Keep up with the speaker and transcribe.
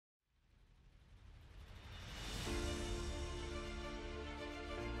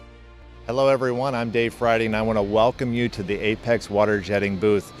Hello everyone, I'm Dave Friday and I want to welcome you to the Apex Water Jetting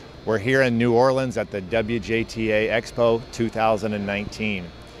booth. We're here in New Orleans at the WJTA Expo 2019.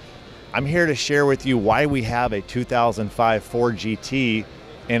 I'm here to share with you why we have a 2005 Ford GT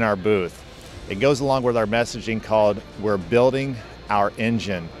in our booth. It goes along with our messaging called "We're building our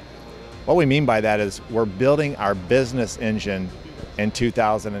engine." What we mean by that is we're building our business engine in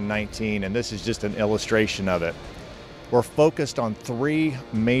 2019, and this is just an illustration of it. We're focused on three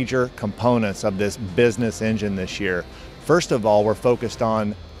major components of this business engine this year. First of all, we're focused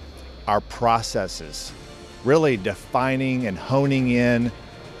on our processes, really defining and honing in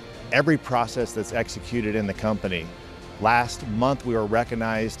every process that's executed in the company. Last month, we were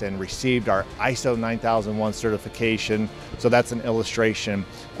recognized and received our ISO 9001 certification, so that's an illustration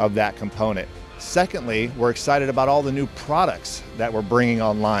of that component. Secondly, we're excited about all the new products that we're bringing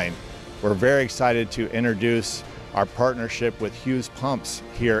online. We're very excited to introduce our partnership with Hughes Pumps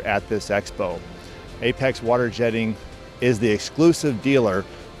here at this expo. Apex Water Jetting is the exclusive dealer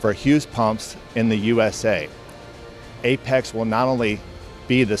for Hughes Pumps in the USA. Apex will not only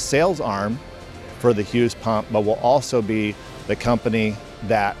be the sales arm for the Hughes Pump, but will also be the company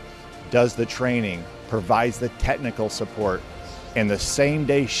that does the training, provides the technical support, and the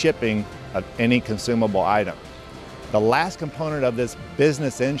same-day shipping of any consumable item. The last component of this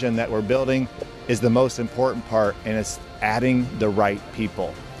business engine that we're building is the most important part, and it's adding the right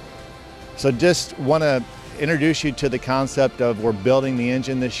people. So just want to introduce you to the concept of we're building the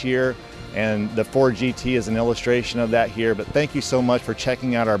engine this year, and the Ford GT is an illustration of that here. But thank you so much for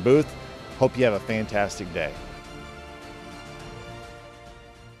checking out our booth. Hope you have a fantastic day.